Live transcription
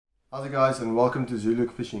How's it guys, and welcome to Mulloway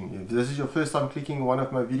Fishing. If this is your first time clicking one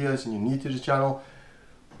of my videos and you're new to the channel,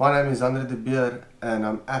 my name is Andre de Beer and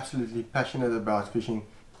I'm absolutely passionate about fishing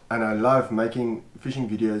and I love making fishing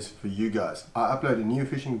videos for you guys. I upload a new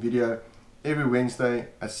fishing video every Wednesday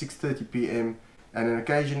at 6:30 p.m. and then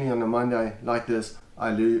occasionally on a Monday like this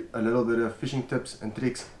I do a little bit of fishing tips and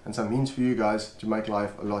tricks and some hints for you guys to make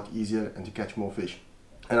life a lot easier and to catch more fish.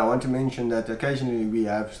 And I want to mention that occasionally we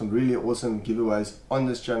have some really awesome giveaways on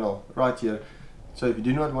this channel right here. So if you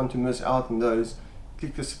do not want to miss out on those,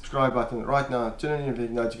 click the subscribe button right now, turn on your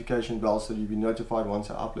notification bell so you'll be notified once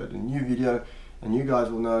I upload a new video, and you guys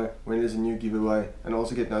will know when there's a new giveaway and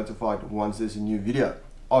also get notified once there's a new video,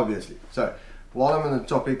 obviously. So while I'm on the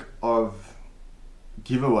topic of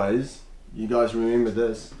giveaways, you guys remember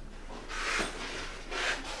this.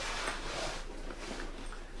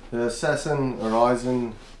 The Assassin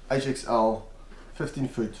Horizon HXL 15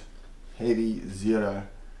 foot heavy zero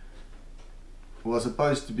was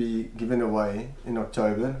supposed to be given away in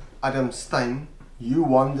October. Adam Stein, you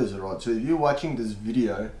won this rod. So if you're watching this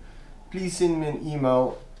video, please send me an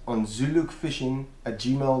email on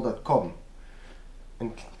zulukfishing@gmail.com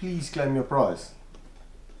and please claim your prize.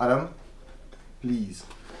 Adam, please.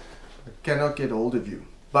 I cannot get hold of you.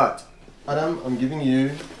 But Adam, I'm giving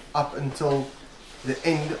you up until the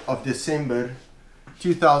end of December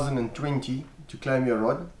 2020 to claim your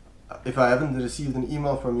rod. If I haven't received an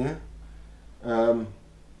email from you,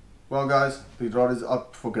 well guys, the rod is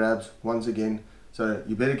up for grabs once again, so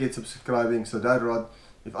you better get subscribing. So that rod,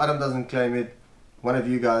 if Adam doesn't claim it, one of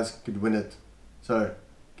you guys could win it. So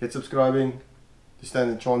get subscribing to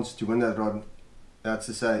stand a chance to win that rod. That's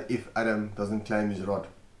to say, if Adam doesn't claim his rod.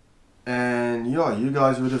 And yeah, you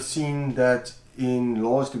guys would have seen that in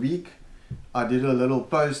last week I did a little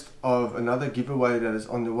post of another giveaway that is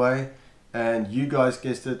on the way, and you guys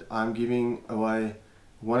guessed it, I'm giving away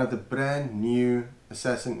one of the brand new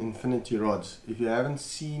Assassin Infinity rods. If you haven't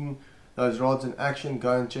seen those rods in action,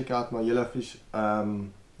 go and check out my yellowfish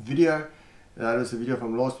video. That is the video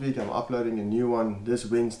from last week. I'm uploading a new one this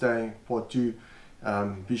Wednesday, part 2.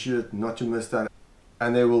 Be sure not to miss that,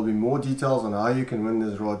 and there will be more details on how you can win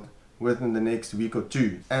this rod within the next week or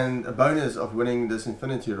two. And a bonus of winning this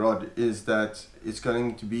Infinity rod is that it's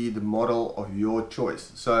going to be the model of your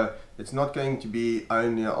choice. So it's not going to be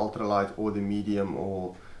only an ultralight or the medium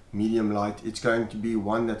or medium light. It's going to be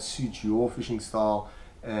one that suits your fishing style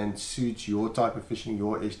and suits your type of fishing,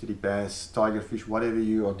 your estuary bass, tiger fish, whatever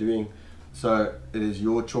you are doing. So it is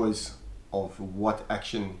your choice of what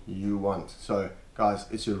action you want. So guys,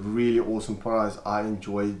 it's a really awesome prize. I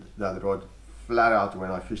enjoyed that rod flat out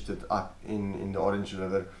when I fished it up in the Orange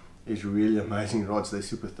River. It's really amazing rods. They're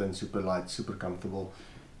super thin, super light, super comfortable,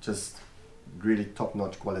 just really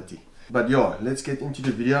top-notch quality. But yeah, let's get into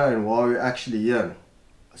the video and why we're actually here.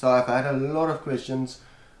 So I've had a lot of questions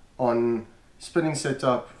on spinning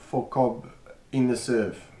setup for cob in the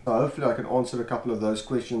surf. So hopefully I can answer a couple of those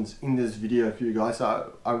questions in this video for you guys.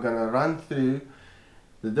 So I'm gonna run through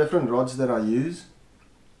the different rods that I use,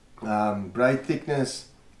 braid thickness,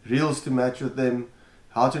 reels to match with them,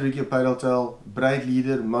 how to rig your paddle tail, braid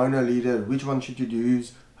leader, mono leader, which one should you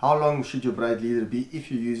use, how long should your braid leader be if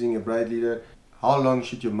you're using a braid leader, how long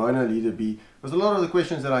should your mono leader be. Because a lot of the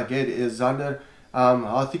questions that I get is, Zander,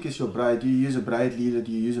 how thick is your braid, do you use a braid leader,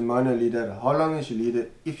 do you use a mono leader, how long is your leader,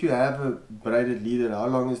 if you have a braided leader, how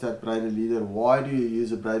long is that braided leader, why do you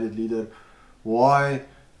use a braided leader, why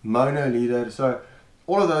mono leader. So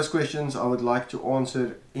all of those questions I would like to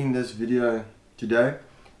answer in this video today.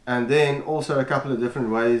 And then also a couple of different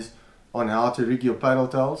ways on how to rig your paddle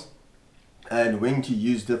tails and when to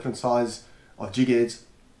use different size of jig heads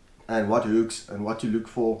and what hooks and what to look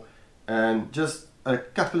for, and just a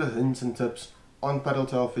couple of hints and tips on paddle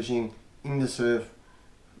tail fishing in the surf,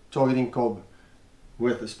 targeting cob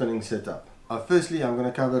with a spinning setup. Firstly, I'm going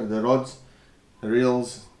to cover the rods, the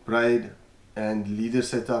reels, braid and leader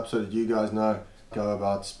setup so that you guys know go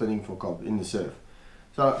about spinning for cob in the surf.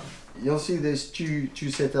 So you'll see there's two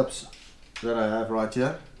setups that I have right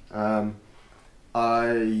here.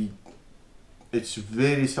 It's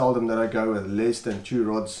very seldom that I go with less than 2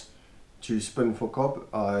 rods to spin for cob.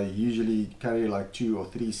 I usually carry like 2 or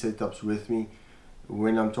 3 setups with me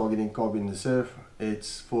when I'm targeting cob in the surf.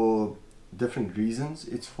 It's for different reasons.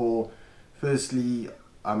 It's for, firstly,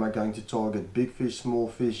 am I going to target big fish, small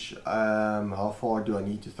fish, how far do I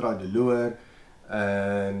need to throw the lure,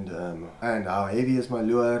 and how heavy is my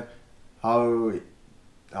lure, how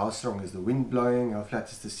strong is the wind blowing, how flat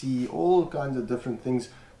is the sea, all kinds of different things.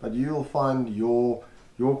 But you'll find your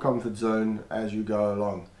comfort zone as you go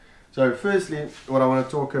along. So firstly, what I want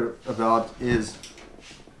to talk about is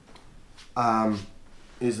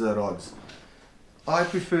is the rods. I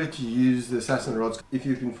prefer to use the Assassin rods. If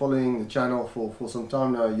you've been following the channel for some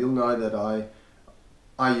time now, you'll know that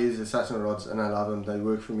I use Assassin rods and I love them. They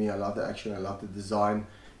work for me. I love the action, I love the design,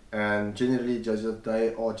 and generally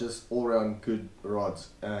they are just all around good rods,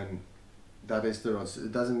 and that is the rods.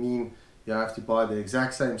 It doesn't mean you have to buy the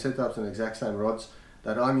exact same setups and exact same rods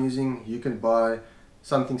that I'm using. You can buy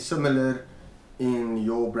something similar in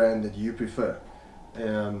your brand that you prefer.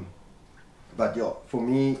 But yeah, for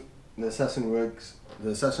me, the Assassin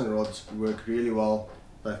rods work really well.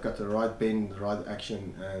 They've got the right bend, the right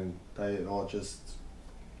action, and they are just,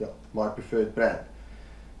 yeah, my preferred brand.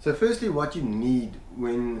 So firstly, what you need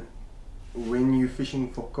when you're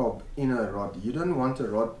fishing for cob in a rod, you don't want a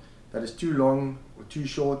rod that is too long or too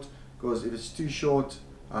short, because if it's too short,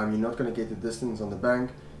 you're not going to get the distance on the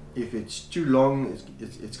bank. If it's too long,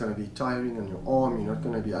 it's going to be tiring on your arm. You're not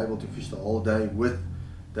going to be able to fish the whole day with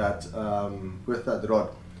that rod.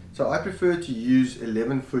 So I prefer to use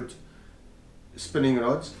 11-foot spinning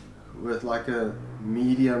rods with like a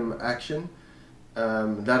medium action.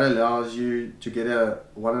 That allows you to get a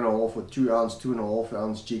 1.5 or 2 ounce, 2.5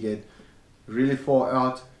 ounce jig head really far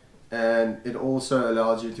out, and it also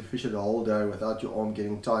allows you to fish it the whole day without your arm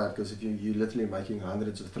getting tired, because if you're literally making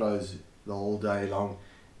hundreds of throws the whole day long,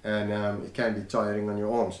 and it can be tiring on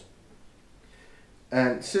your arms.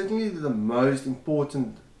 And certainly the most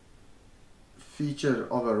important feature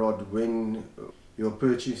of a rod when you're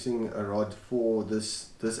purchasing a rod for this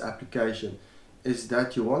application is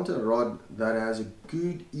that you want a rod that has a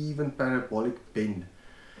good even parabolic bend.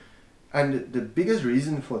 And the biggest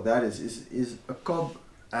reason for that is a cob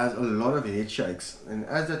has a lot of head shakes, and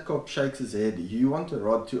as that cob shakes its head, you want a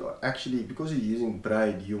rod to actually, because you're using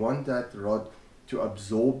braid, you want that rod to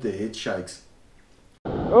absorb the head shakes.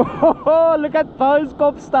 Oh, look at those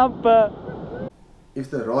cob stamper! If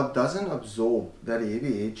the rod doesn't absorb that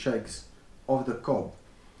heavy head shakes of the cob,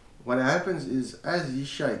 what happens is, as he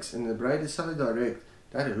shakes and the braid is so direct,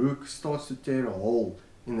 that hook starts to tear a hole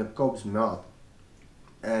in the cob's mouth,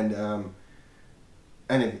 and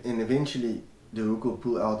eventually the hook will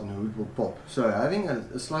pull out and the hook will pop. So having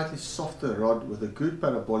a slightly softer rod with a good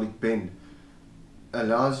parabolic bend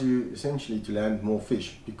allows you essentially to land more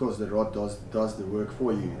fish, because the rod does the work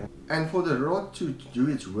for you. And for the rod to do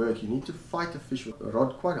its work, you need to fight the fish with a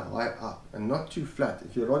rod quite high up and not too flat.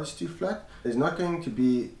 If your rod is too flat, there's not going to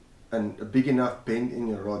be a big enough bend in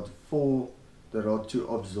your rod for the rod to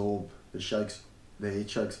absorb the shakes, the head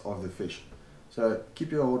shakes of the fish. So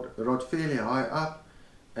keep your rod fairly high up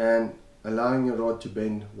and allowing your rod to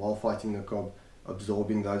bend while fighting the cob,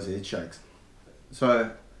 absorbing those head shakes.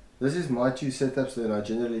 So this is my two setups that I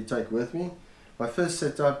generally take with me. My first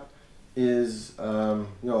setup is,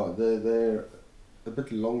 they're a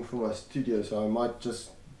bit long for my studio, so I might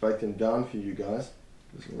just break them down for you guys.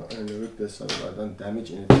 I'm going to hook this so that I don't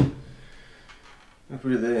damage anything. I'll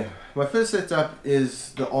put it there. My first setup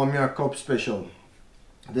is the Armia Cob Special.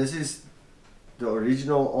 This is the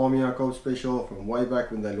original Armia Cob Special from way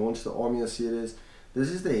back when they launched the Armia series. This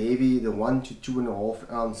is the heavy, the 1 to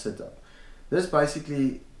 2.5 ounce setup. This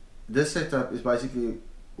setup is basically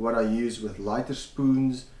what I use with lighter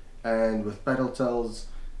spoons and with paddle tails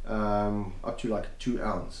up to like 2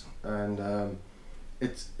 ounce, and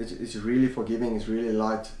it's really forgiving, it's really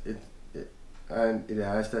light, and it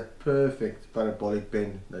has that perfect parabolic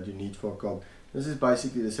bend that you need for a cob. This is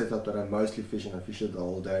basically the setup that I mostly fish, and I fish it the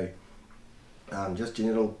whole day. Just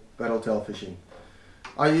general paddle tail fishing.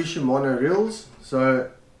 I use Shimano reels, so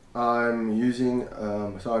I'm using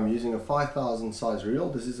a 5000 size reel.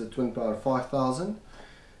 This is a twin power 5000.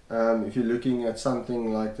 If you're looking at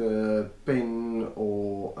something like the Pen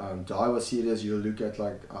or Daiwa series, you'll look at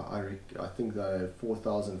like I think the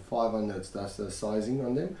 4500s. That's the sizing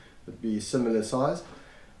on them. Would be similar size.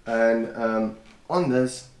 And on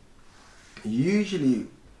this, usually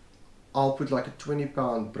I'll put like a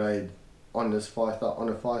 20-pound braid on this on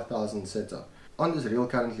a 5000 setup. On this reel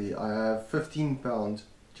currently I have 15-pound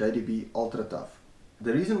JDB Ultra Tough.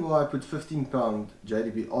 The reason why I put 15-pound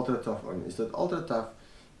JDB Ultra Tough on is that Ultra Tough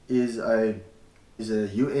is a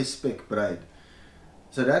US spec braid.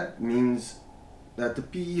 So that means that the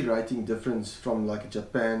PE rating difference from like a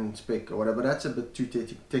Japan spec or whatever, that's a bit too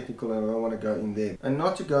technical, and I don't want to go in there. And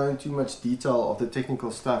not to go into much detail of the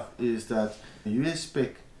technical stuff, is that a US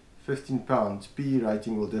spec 15-pound PE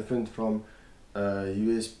rating will different from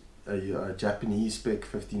a Japanese spec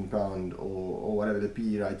 15-pound or whatever, the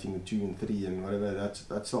PE rating 2 and 3 and whatever.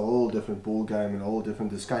 That's a whole different ball game and a whole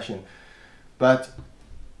different discussion. But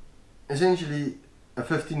essentially a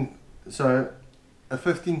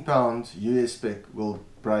 15-pound US spec will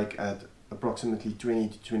break at approximately 20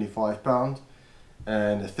 to 25 pounds,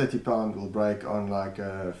 and a 30 pound will break on like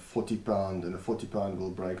a 40 pound, and a 40 pound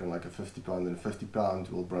will break on like a 50 pound, and a 50 pound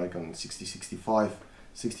will break on 65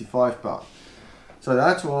 pound. So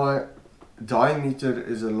that's why diameter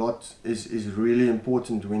is really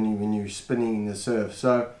important when you're spinning in the surf.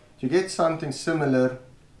 So to get something similar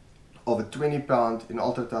of a 20 pound in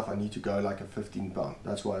ultra tough, I need to go like a 15 pound.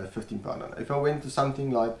 That's why a 15 pound on. If I went to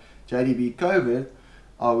something like JDB COVID,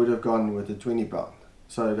 I would have gone with a 20 pound.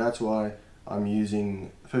 So that's why I'm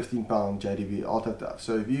using 15 pound JDB ultra tough.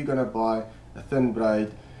 So if you're gonna buy a thin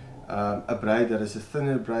braid, a braid that is a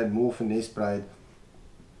thinner braid, more finesse braid,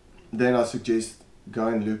 then I suggest go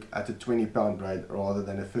and look at a 20 pound braid rather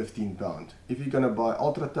than a 15 pound. If you're gonna buy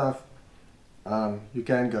ultra tough, you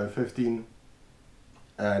can go 15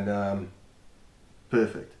 and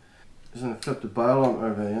perfect. Just gonna flip the bail arm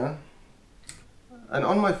over here. And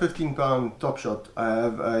on my 15 pound top shot, I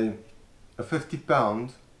have a 50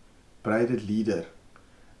 pound braided leader,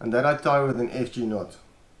 and that I tie with an FG knot.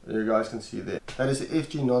 You guys can see there. That is an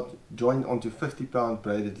FG knot joined onto 50 pound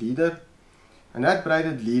braided leader, and that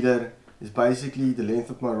braided leader is basically the length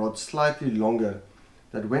of my rod, slightly longer,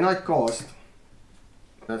 that when I cast,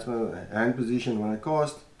 that's my hand position, when I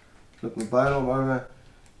cast, flip my bail arm over,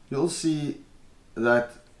 you'll see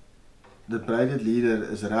that the braided leader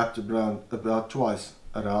is wrapped around about twice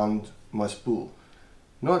around my spool.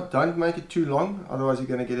 Don't make it too long, otherwise you're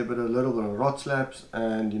going to get a little bit of rod slaps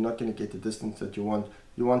and you're not going to get the distance that you want.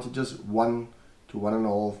 You want it just 1 to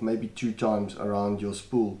 1.5, maybe 2 times around your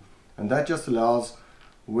spool, and that just allows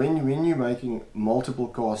when you're making multiple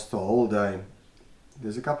casts the whole day.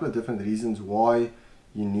 There's a couple of different reasons why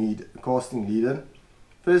you need a casting leader.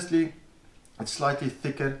 Firstly, it's slightly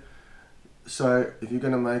thicker, so if you're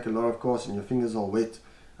going to make a lot of casts and your fingers are wet,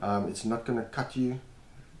 it's not going to cut you,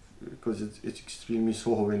 because it's extremely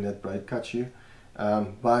sore when that braid cuts you.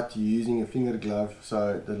 But you're using a finger glove,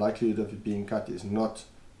 so the likelihood of it being cut is not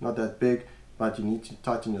that big, but you need to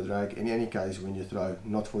tighten your drag in any case when you throw,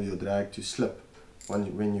 not for your drag to slip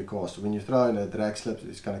when you cast. When you throw and a drag slips,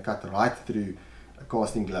 it's going to cut right through a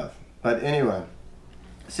casting glove. But anyway,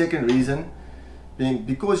 second reason being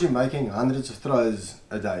because you're making hundreds of throws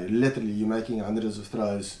a day. Literally, you're making hundreds of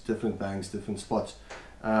throws, different banks, different spots.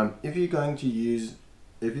 If you're going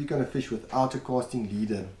to fish without a casting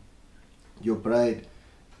leader, your braid,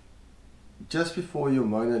 just before your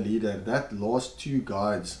mono leader, that last 2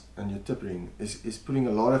 guides and your tip ring is putting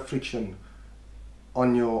a lot of friction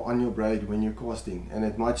on your braid when you're casting, and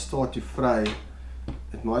it might start to fray.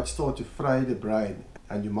 It might start to fray the braid,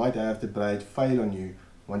 and you might have the braid fail on you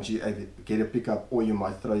once you get a pickup, or you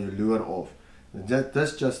might throw your lure off.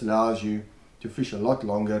 This just allows you to fish a lot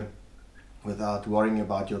longer without worrying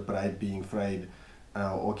about your braid being frayed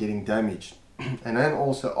or getting damaged. And then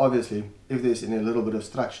also, obviously, if there's any little bit of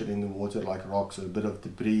structure in the water, like rocks or a bit of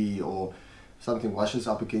debris or something washes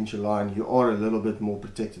up against your line, you are a little bit more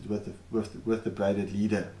protected with the braided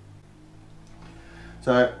leader.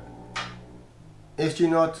 So FG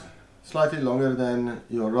knot, slightly longer than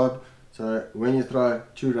your rod, so when you throw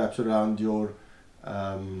 2 wraps around your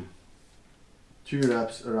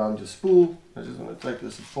spool, I just want to take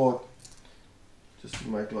this apart just to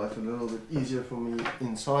make life a little bit easier for me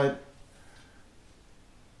inside.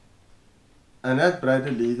 And that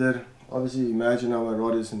braided leader, obviously imagine how my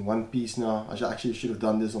rod is in one piece now. I actually should have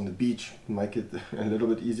done this on the beach, make it a little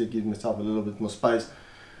bit easier, give myself a little bit more space.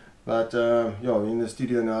 But yeah, we're in the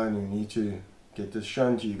studio now and we need to get this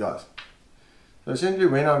shown to you guys. So essentially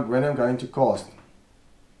when I'm going to cast,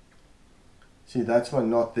 see, that's my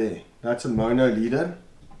knot there. That's a mono leader.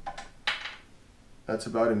 That's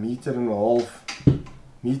about 1.5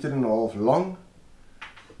 meters long.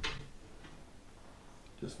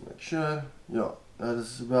 Just make sure, yeah, that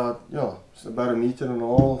is about, yeah, it's about 1.5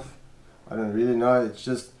 meters. I don't really know, it's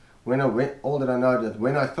just all that I know that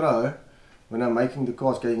when I throw, when I'm making the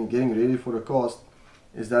cast, getting ready for the cast,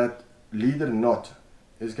 is that leader knot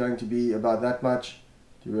is going to be about that much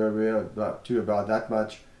to about that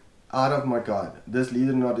much out of my guide. This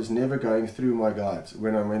leader knot is never going through my guides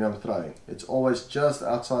when I'm throwing. It's always just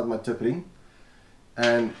outside my tip ring,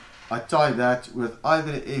 and I tie that with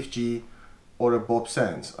either a FG or a Bob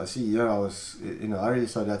Sands. I see here I was in a hurry,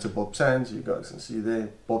 so that's a Bob Sands. You guys can see there,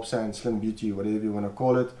 Bob Sands, Slim Beauty, whatever you want to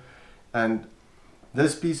call it. And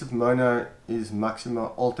this piece of mono is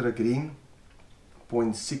Maxima Ultra Green,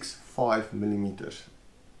 0.65 millimeters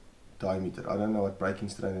diameter. I don't know what breaking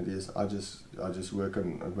strain it is. I just work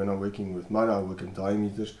on, when I'm working with mono, I work in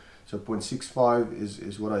diameters. So 0.65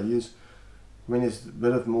 is what I use. When it's a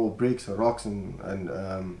bit of more bricks or rocks and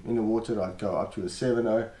in the water, I'd go up to a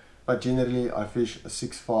 7.0. But generally I fish a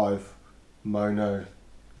 6.5 mono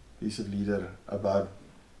piece of leader about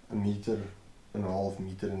 1.5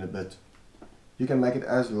 meter and a bit. You can make it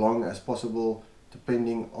as long as possible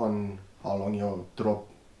depending on how long your drop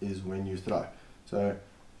is when you throw. So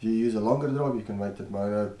if you use a longer drop, you can make that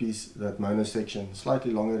mono section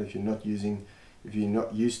slightly longer. If you're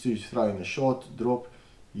not used to throwing a short drop,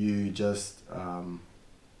 you just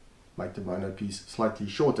make the mono piece slightly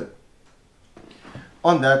shorter.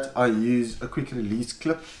 On that, I use a quick release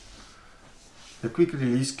clip. The quick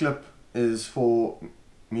release clip is for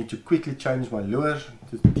me to quickly change my lure,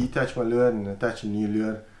 to detach my lure and attach a new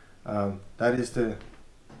lure. That is the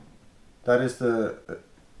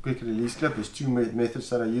quick release clip. There's two methods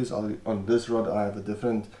that I use. On this rod I have a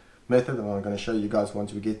different method, and I'm going to show you guys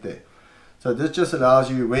once we get there. So this just allows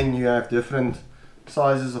you, when you have different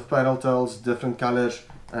sizes of paddle tails, different colors,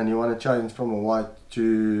 and you want to change from a white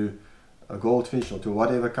to a goldfish or to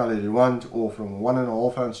whatever color you want, or from a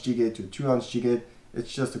 1.5 ounce jig head to a 2 ounce jig head,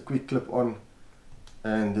 it's just a quick clip on,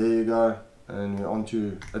 and there you go, and we're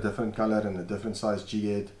onto a different color and a different size jig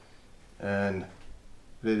head and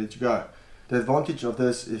ready to go. The advantage of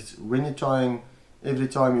this is when you're trying, every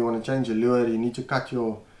time you want to change a lure, you need to cut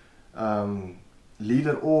your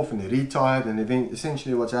leader off and retie it, and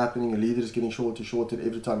essentially what's happening, a leader is getting shorter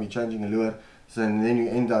every time you're changing a lure, so and then you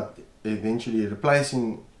end up eventually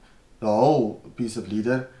replacing the whole piece of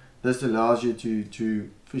leader. This allows you to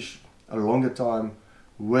fish a longer time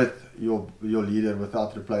with your leader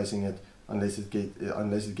without replacing it, unless it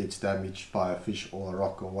gets damaged by a fish or a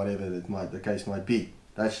rock or whatever the case might be.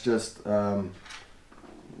 That's just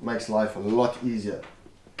makes life a lot easier.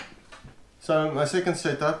 So my second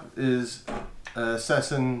setup is a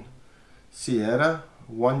Assassin Sierra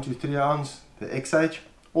 1 to 3 ounce, the XH,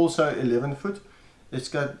 also 11 foot.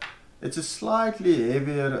 It's a slightly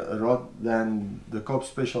heavier rod than the Cobb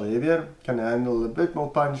Special Heavier. Can handle a bit more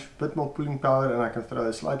punch, a bit more pulling power, and I can throw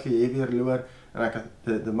a slightly heavier lure. And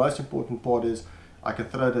the most important part is I can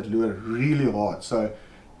throw that lure really hard. So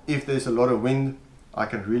if there's a lot of wind, I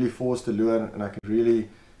can really force the lure, and I can really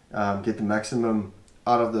get the maximum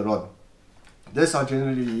out of the rod. This I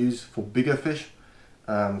generally use for bigger fish,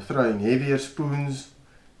 throwing heavier spoons,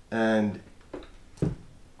 and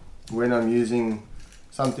when I'm using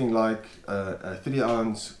something like a 3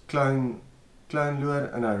 ounce clone lure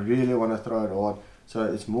and I really want to throw it hard. So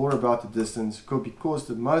it's more about the distance, because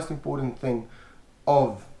the most important thing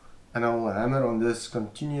and I will hammer on this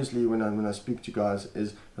continuously when I speak to guys,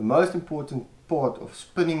 is the most important part of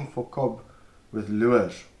spinning for cob with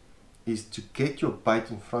lures is to get your bait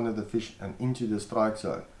in front of the fish and into the strike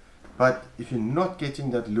zone. But if you're not getting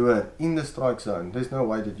that lure in the strike zone, there's no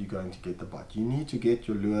way that you're going to get the bite. You need to get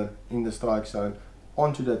your lure in the strike zone,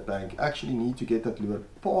 onto that bank. Actually need to get that lure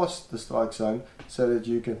past the strike zone so that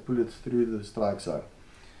you can pull it through the strike zone.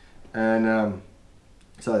 And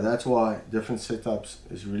so that's why different setups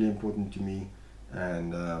is really important to me,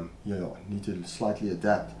 and you need to slightly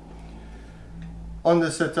adapt. On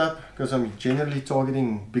the setup, because I'm generally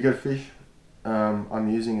targeting bigger fish, I'm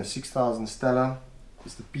using a 6000 Stella.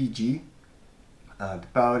 It's the PG, the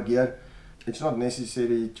power gear. It's not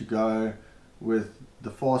necessary to go with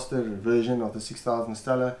the faster version of the 6000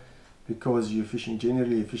 Stella, because you're fishing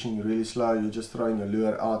really slow. You're just throwing your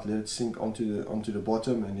lure out, let it sink onto the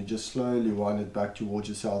bottom, and you just slowly wind it back towards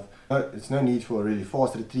yourself. It's no need for a really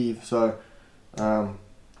fast retrieve. So the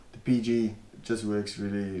PG just works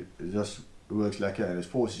like that. It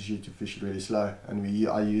forces you to fish really slow, and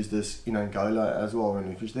I use this in Angola as well when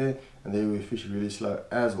we fish there, and there we fish really slow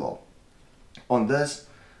as well. On this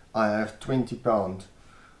I have 20 pound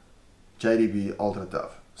JDB Ultra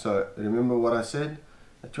Tough. So remember what I said,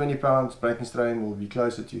 at 20 pounds breaking strain will be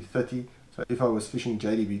closer to 30. So if I was fishing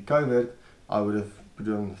JDB covert, I would have put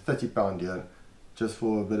on 30 pound here, just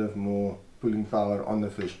for a bit of more pulling power on the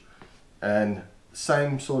fish. And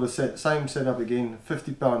same setup again,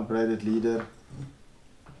 50 pound braided leader.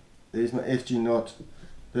 There's my FG knot.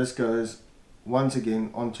 This goes once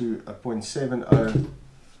again onto a 0.70,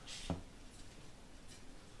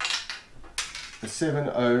 a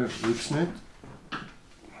 7.0 hook snoot.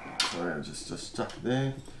 Sorry, I just stuck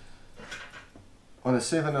there. On a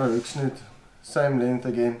 7.0 hook snoot, same length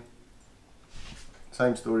again,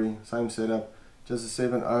 same story, same setup, just a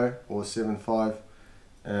 7.0 or 7.5,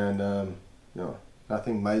 and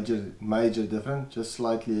nothing major different, just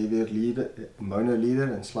slightly heavier leader, mono leader,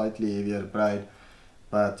 and slightly heavier braid.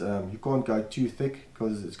 But you can't go too thick,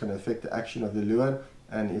 because it's going to affect the action of the lure,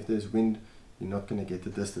 and if there's wind, you're not going to get the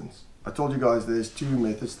distance. I told you guys there's two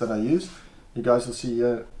methods that I use. You guys will see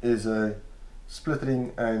here is a split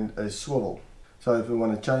ring and a swivel. So if I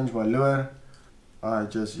want to change my lure, I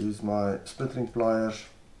just use my split ring pliers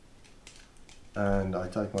and I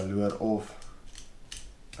take my lure off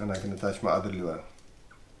and I can attach my other lure.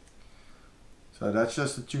 So that's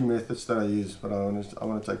just the two methods that I use, but I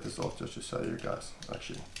want to take this off just to show you guys.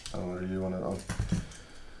 Actually, I don't really want it on.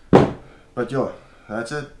 But yeah,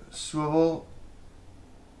 that's it. Swivel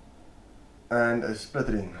and a split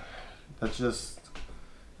ring. That's just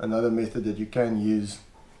another method that you can use.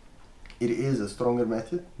 It is a stronger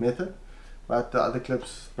method, but the other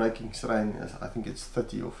clips breaking strain is, I think it's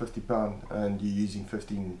 30 or 50 pound, and you're using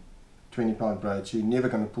 15, 20 pound braid, so you're never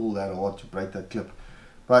going to pull that hard to break that clip.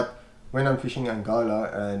 But when I'm fishing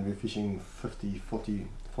Angola and we're fishing 40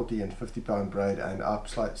 and 50 pound braid and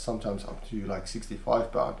sometimes up to like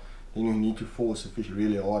 65 pound, then you need to force a fish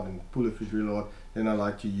really hard and pull a fish really hard. Then I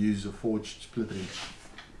like to use a forged split ring.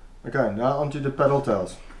 Okay, now onto the paddle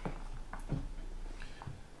tails.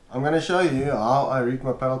 I'm going to show you how I rig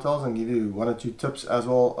my paddle tails and give you one or two tips, as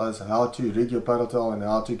well as how to rig your paddle tail and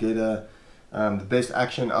how to get the best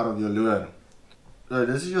action out of your lure. So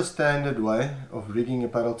this is your standard way of rigging your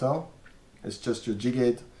paddle tail. It's just your jig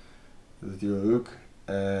head with your hook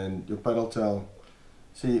and your paddle tail.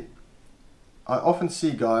 See, I often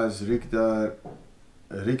see guys rig the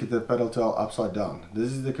paddle tail upside down.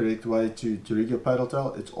 This is the correct way to rig your paddle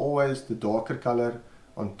tail. It's always the darker color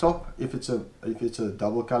on top. If it's a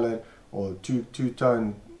double color or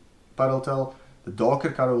two-tone paddle tail, the darker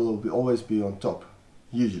color will always be on top,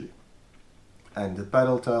 usually. And the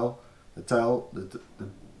paddle tail,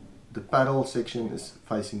 the paddle section is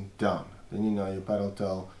facing down. Then you know your paddle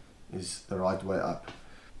tail is the right way up.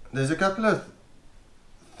 There's a couple of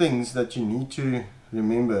things that you need to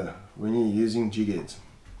remember when you're using jig heads.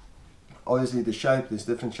 Obviously the shape, there's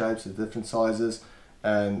different shapes, there's different sizes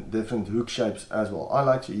and different hook shapes as well. I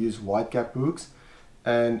like to use wide gap hooks,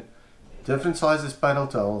 and different sizes paddle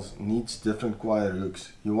tails needs different wire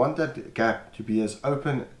hooks. You want that gap to be as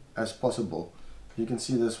open as possible. You can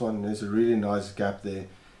see this one, there's a really nice gap there,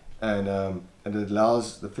 and it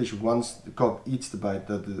allows the fish, once the cob eats the bait,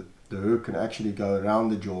 that the hook can actually go around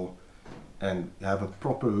the jaw and have a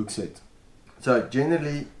proper hook set. So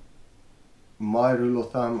generally my rule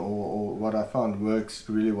of thumb, or what I found works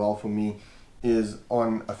really well for me, is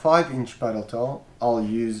on a 5-inch paddle tail I'll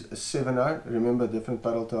use a 7/0. Remember, different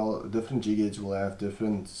paddle tail, different jig heads will have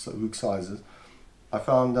different hook sizes. I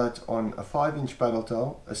found that on a 5-inch paddle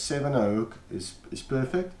tail a 7/0 hook is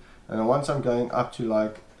perfect, and once I'm going up to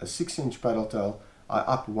like a 6-inch paddle tail, I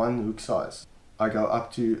up one hook size. I go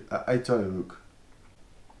up to a 8/0 hook.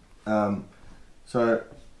 So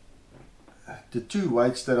the two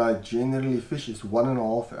weights that I generally fish is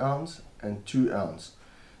 1.5 ounce and 2 ounce,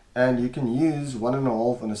 and you can use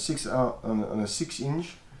 1.5 on a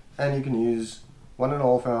 6-inch, and you can use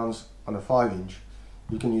 1.5 ounce on a 5-inch.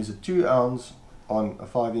 You can use a 2 ounce on a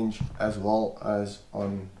 5-inch as well as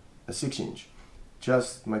on a 6-inch.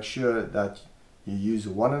 Just make sure that you use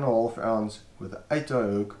 1.5 ounce with an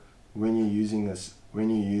 8/0 hook when you're using a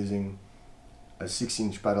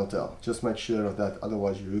 6-inch paddle tail. Just make sure of that,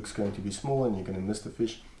 otherwise your hook's going to be small and you're going to miss the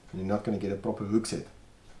fish and you're not going to get a proper hook set.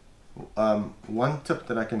 One tip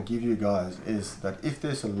that I can give you guys is that if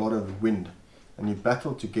there's a lot of wind and you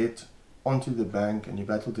battle to get onto the bank and you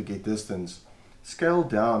battle to get distance, scale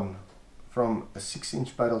down from a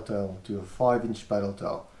 6-inch paddle tail to a 5-inch paddle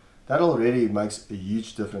tail. That already makes a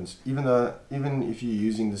huge difference, even if you're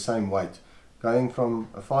using the same weight. Going from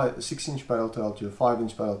a 6-inch paddle tail to a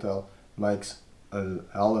 5-inch paddle tail makes a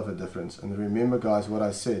hell of a difference. And remember guys, what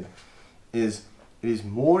I said is, it is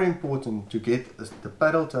more important to get the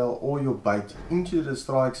paddle tail or your bait into the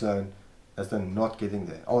strike zone as than not getting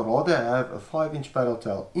there. I'd rather have a 5-inch paddle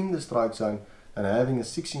tail in the strike zone than having a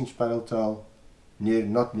 6-inch paddle tail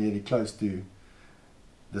not nearly close to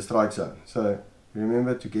the strike zone. So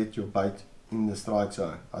remember to get your bait in the strike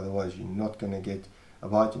zone, otherwise you're not going to get a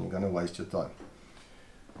bite and you're going to waste your time.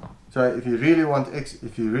 So if you really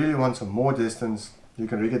want some more distance, you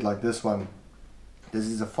can rig it like this one. This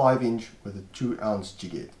is a 5-inch with a 2 ounce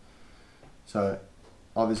jig head. So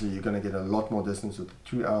obviously you're going to get a lot more distance with a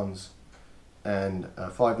 2 ounce and a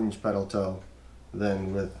 5-inch paddle tail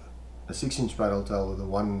than with a 6-inch paddle tail with a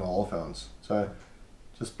 1.5 ounce. So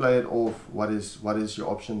just play it off, what is your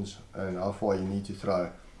options and how far you need to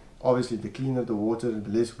throw. Obviously the cleaner the water, the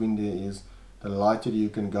less wind there is, the lighter you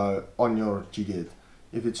can go on your jig head.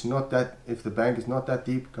 If the bank is not that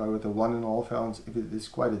deep, go with a 1.5 ounce. If it is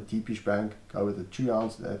quite a deepish bank, go with a 2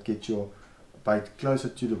 ounce. That gets your bait closer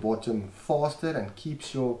to the bottom faster and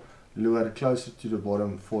keeps your lure closer to the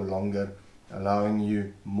bottom for longer, allowing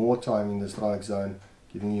you more time in the strike zone,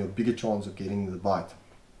 giving you a bigger chance of getting the bite.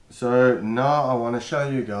 So now I want to show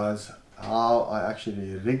you guys how I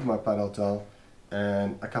actually rig my paddle tail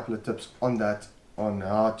and a couple of tips on that, on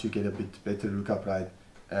how to get a bit better hookup rate,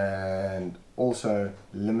 and also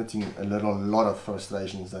limiting a lot of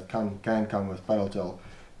frustrations that can come with paddle tail.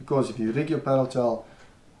 Because if you rig your paddle tail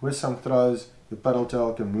with some throws, your paddle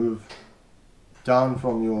tail can move down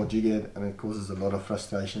from your jig head, and it causes a lot of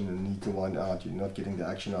frustration and need to wind out. You're not getting the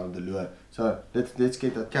action out of the lure. So let's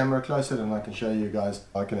get that camera closer, and I can show you guys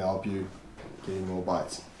how I can help you getting more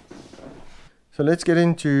bites. So let's get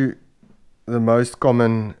into the most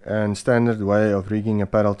common and standard way of rigging a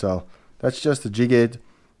paddle tail. That's just a jig head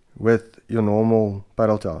with your normal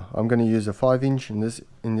paddle tail. I'm going to use a 5-inch in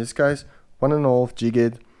this case, 1.5 jig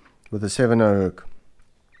head with a 7/0 hook.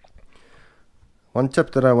 One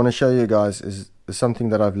tip that I want to show you guys is something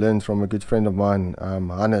that I've learned from a good friend of mine,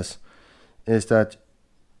 Hannes, is that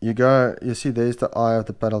you see there's the eye of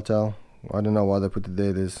the paddle tail. I don't know why they put it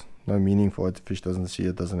there. There's no meaning for it. The fish doesn't see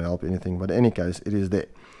it, doesn't help anything. But in any case, it is there.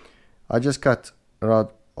 I just cut around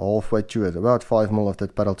halfway to it, about 5mm of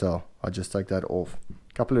that paddle tail. I just take that off.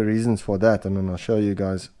 A couple of reasons for that, and then I'll show you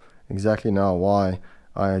guys exactly now why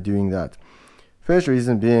I am doing that. First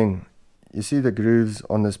reason being, you see the grooves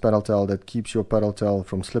on this paddle tail that keeps your paddle tail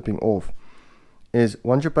from slipping off, is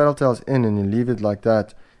once your paddle tail is in and you leave it like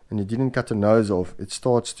that and you didn't cut the nose off, it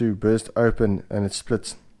starts to burst open and it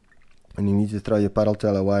splits, and you need to throw your paddle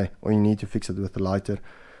tail away, or you need to fix it with a lighter.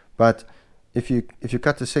 But if you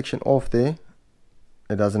cut the section off there,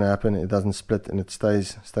 it doesn't happen, it doesn't split, and it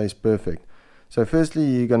stays perfect. So firstly,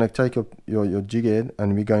 you're going to take your jig head,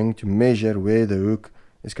 and we're going to measure where the hook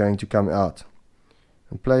is going to come out,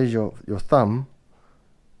 and place your thumb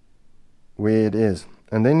where it is,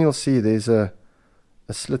 and then you'll see there's a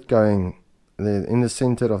slit going there in the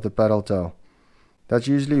center of the paddle tail. That's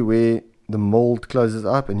usually where the mold closes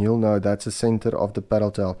up, and you'll know that's the center of the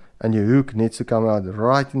paddle tail, and your hook needs to come out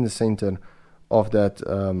right in the center of that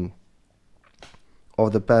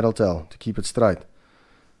of the paddle tail to keep it straight.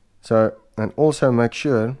 So, and also make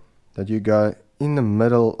sure that you go in the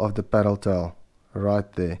middle of the paddle tail,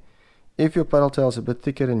 right there. If your paddle tail is a bit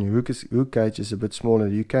thicker and your hook gauge is a bit smaller,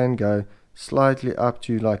 you can go slightly up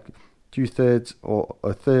to like 2/3 or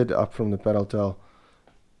a third up from the paddle tail,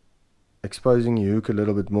 exposing your hook a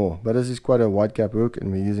little bit more. But this is quite a wide gap hook,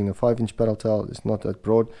 and we're using a 5-inch paddle tail. It's not that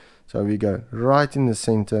broad, so we go right in the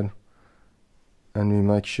center, and we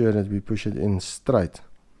make sure that we push it in straight.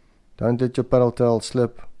 Don't let your paddle tail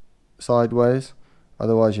slip sideways,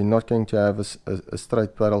 otherwise you're not going to have a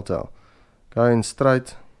straight paddle tail. Go in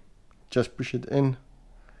straight, just push it in,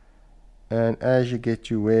 and as you get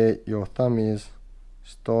to where your thumb is,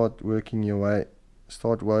 start working your way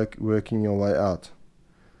out.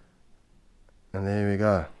 And there we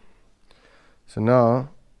go. So now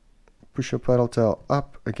push your paddle tail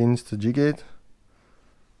up against the jig head.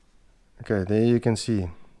 Okay, there you can see,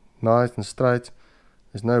 nice and straight.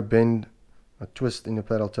 There's no bend, a twist in your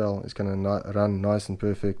paddle tail. It's going to run nice and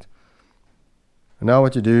perfect. And now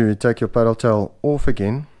what you do, you take your paddle tail off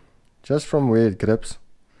again, just from where it grips.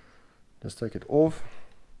 Just take it off.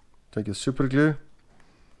 Take your super glue.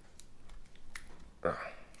 I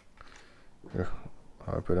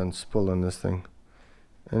hope I don't spill on this thing.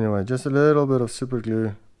 Anyway, just a little bit of super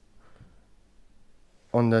glue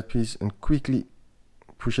on that piece, and quickly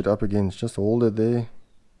push it up again. Just hold it there.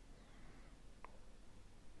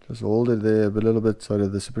 Just hold it there a little bit so that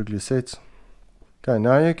the super glue sets. Okay,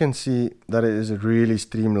 now you can see that it is really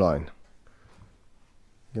streamlined.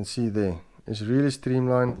 You can see there, it's really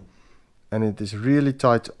streamlined, and it is really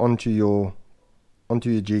tight onto your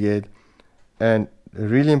jig head. And the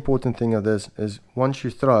really important thing of this is, once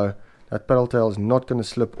you throw, that paddle tail is not going to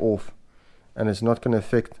slip off, and it's not going to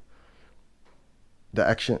affect the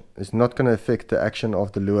action. It's not going to affect the action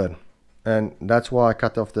of the lure, and that's why I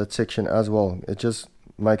cut off that section as well. It just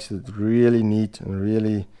makes it really neat and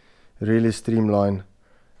really streamlined.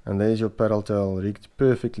 And there's your paddle tail rigged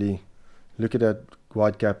perfectly. Look at that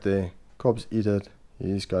white gap there. Cobbs eat it.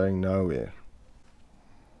 He's going nowhere.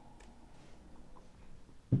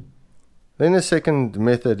 Then the second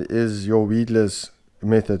method is your weedless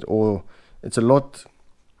method, or it's a lot,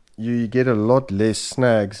 you get a lot less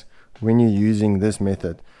snags when you're using this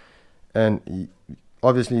method. And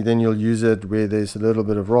obviously then you'll use it where there's a little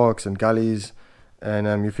bit of rocks and gullies, and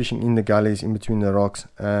you're fishing in the gullies in between the rocks,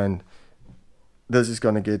 and this is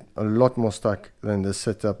going to get a lot more stuck than the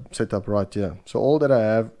setup right here. So all that I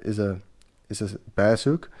have is a bass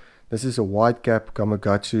hook. This is a wide gap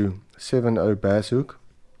Gamakatsu 7/0 bass hook.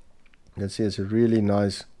 You can see it's a really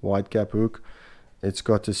nice wide gap hook. It's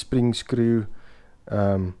got a spring screw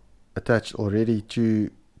attached already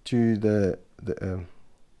to the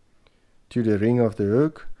ring of the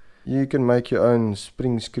hook, You can make your own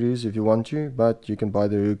spring screws if you want to, but you can buy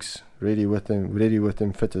the hooks ready with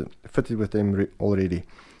them fitted with them already.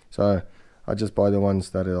 So I just buy the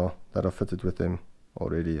ones that are fitted with them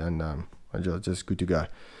already, and are just good to go.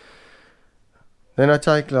 Then I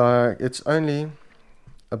take, like, it's only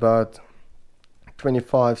about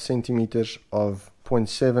 25 centimeters of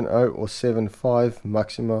 0.70 or 75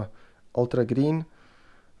 Maxima Ultra Green.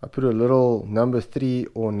 I put a little number 3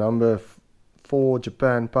 or number 4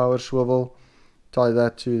 Japan power swivel, tie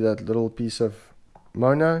that to that little piece of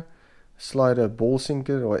mono, slide a ball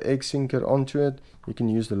sinker or egg sinker onto it. You can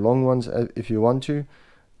use the long ones if you want to.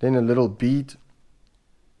 Then a little bead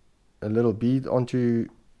onto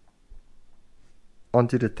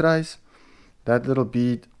the trace. That little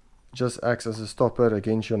bead just acts as a stopper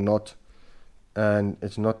against your knot, and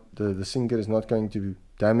it's not the sinker is not going to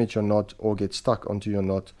damage your knot or get stuck onto your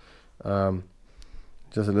knot.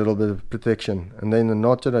 Just a little bit of protection. And then the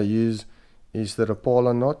knot that I use is the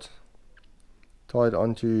Rapala knot, tied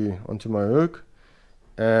onto my hook.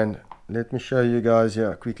 And let me show you guys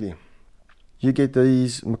here quickly. You get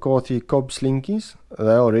these McCarthy cob slinkies.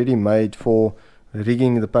 They're already made for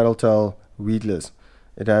rigging the paddle tail weedless.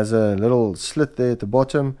 It has a little slit there at the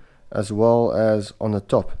bottom as well as on the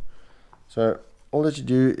top. So all that you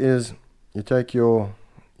do is you take your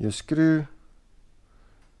screw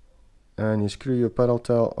and you screw your paddle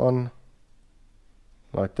tail on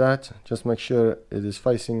like that. Just make sure it is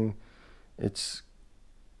facing the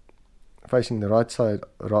right side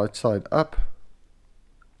up.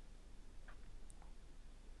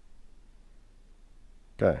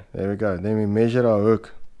 Okay, there we go. Then we measure our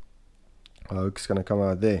hook. Our hook's going to come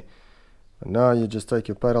out there. And now you just take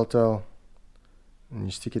your paddle tail and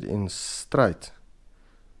you stick it in straight,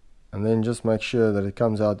 and then just make sure that it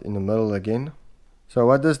comes out in the middle again. So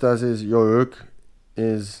what this does is your hook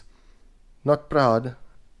is not proud,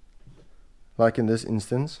 like in this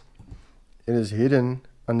instance. It is hidden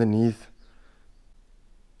underneath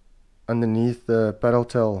the paddle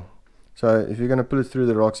tail. So if you're going to pull it through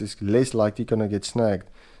the rocks, it's less likely going to get snagged.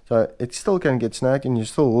 So it still can get snagged, and you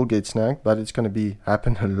still will get snagged, but it's going to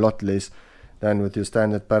happen a lot less than with your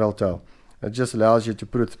standard paddle tail. It just allows you to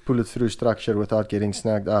pull it through structure without getting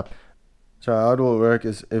snagged up. So how it will work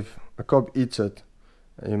is, if a cob eats it,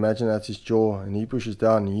 you imagine that's his jaw, and he pushes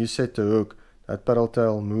down and you set the hook, that paddle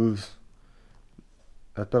tail moves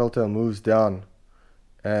down,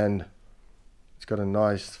 and it's got a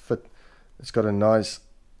nice fit. It's got a nice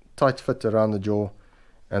tight fit around the jaw,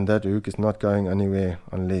 and that hook is not going anywhere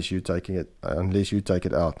unless you take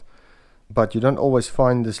it out. But you don't always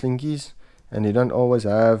find the slinkies, and you don't always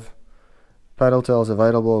have paddle tails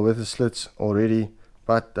available with the slits already,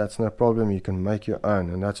 but that's no problem. You can make your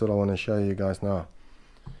own, and that's what I want to show you guys now.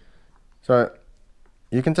 So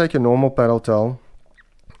you can take your normal paddle tail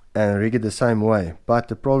and rig it the same way, but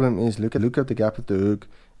the problem is, look at the gap of the hook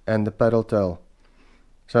and the paddle tail.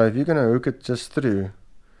 So if you're going to hook it just through,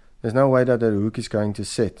 there's no way that the hook is going to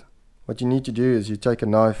set. What you need to do is you take a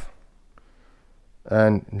knife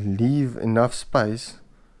and leave enough space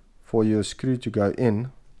for your screw to go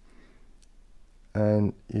in,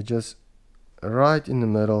 and you just right in the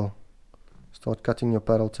middle start cutting your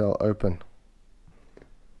paddle tail open.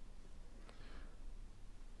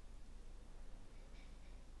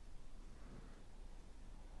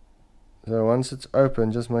 So once it's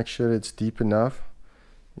open, just make sure it's deep enough.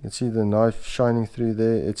 You can see the knife shining through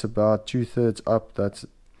there. It's about 2/3 up. That's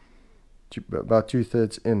about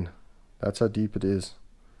 2/3 in. That's how deep it is.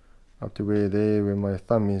 Up to where my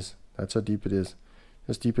thumb is. That's how deep it is.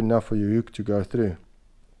 Just deep enough for your hook to go through.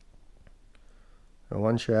 And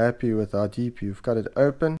once you're happy with how deep you've cut it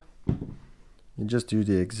open, you just do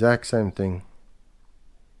the exact same thing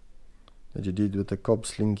that you did with the cob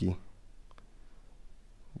slinky.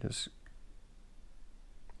 Just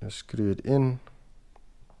screw it in,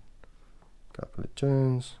 couple of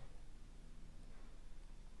turns,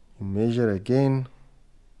 you measure again,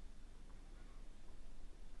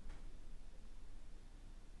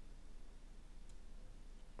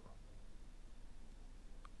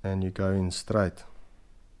 and you go in straight.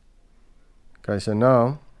 Okay, so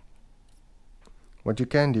now what you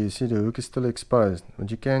can do, you see the hook is still exposed. What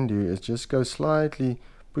you can do is just go slightly,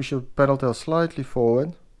 push your paddle tail slightly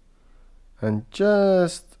forward, and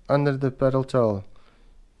just under the paddle tail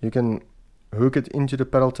you can hook it into the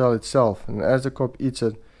paddle tail itself, and as the cob eats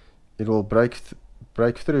it, it will break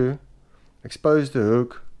through, expose the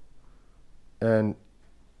hook, and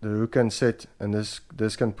the hook can set, and this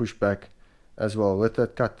can push back as well. With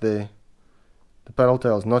that cut there, the paddle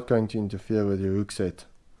tail is not going to interfere with your hook set,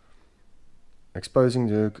 exposing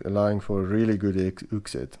the hook, allowing for a really good hook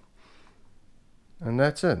set. And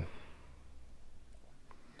that's it.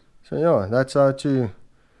 So yeah, that's how to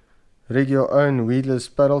rig your own weedless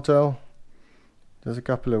paddle tail. There's a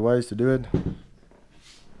couple of ways to do it.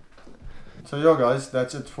 So yeah guys,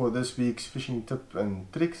 that's it for this week's fishing tip and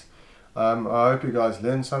tricks. I hope you guys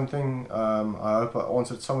learned something. I hope I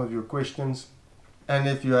answered some of your questions. And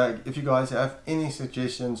if you guys have any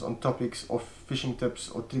suggestions on topics of fishing tips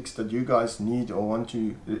or tricks that you guys need or want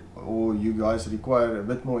to, or you guys require a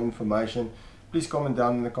bit more information, please comment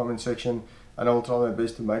down in the comment section and I will try my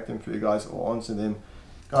best to make them for you guys or answer them.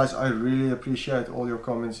 Guys, I really appreciate all your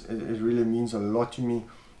comments. It really means a lot to me.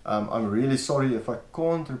 I'm really sorry if I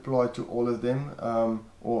can't reply to all of them,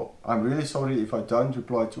 or I'm really sorry if I don't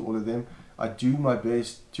reply to all of them. I do my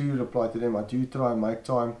best to reply to them. I do try and make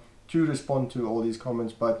time to respond to all these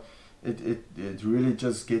comments, but it really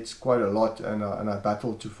just gets quite a lot, and I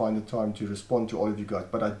battle to find the time to respond to all of you guys.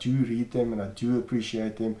 But I do read them and I do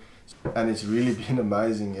appreciate them, and it's really been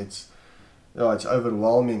amazing. It's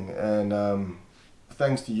overwhelming, and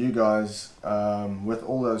thanks to you guys, with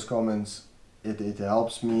all those comments, it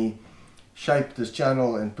helps me shape this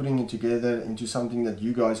channel and putting it together into something that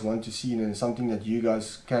you guys want to see and something that you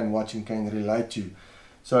guys can watch and can relate to.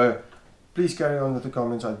 So please carry on with the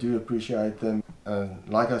comments. I do appreciate them, and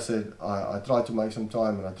like I said, I try to make some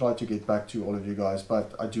time and I try to get back to all of you guys,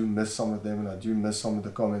 but I do miss some of them and I do miss some of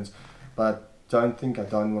the comments. But don't think I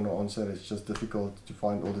don't want to answer. It's just difficult to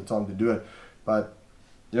find all the time to do it. But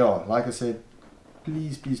yeah, like I said,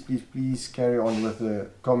 please carry on with the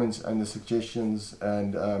comments and the suggestions,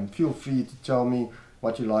 and feel free to tell me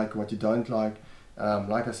what you like, what you don't like.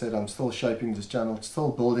 Like I said, I'm still shaping this channel,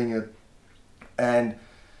 still building it, and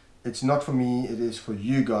it's not for me, it is for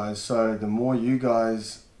you guys. So the more you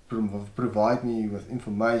guys provide me with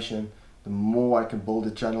information, the more I can build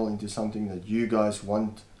the channel into something that you guys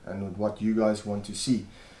want and what you guys want to see.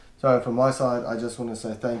 So from my side, I just want to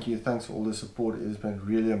say thank you. Thanks for all the support. It has been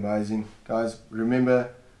really amazing. Guys, remember,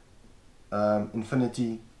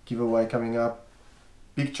 Infinity giveaway coming up.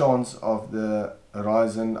 Big chance of the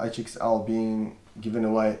Horizon HXL being given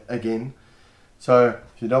away again. So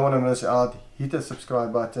if you don't want to miss out, hit the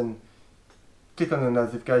subscribe button. Click on the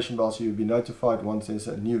notification bell so you'll be notified once there's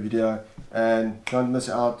a new video. And don't miss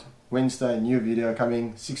out, Wednesday, new video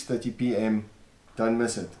coming, 6:30 PM. Don't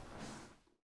miss it.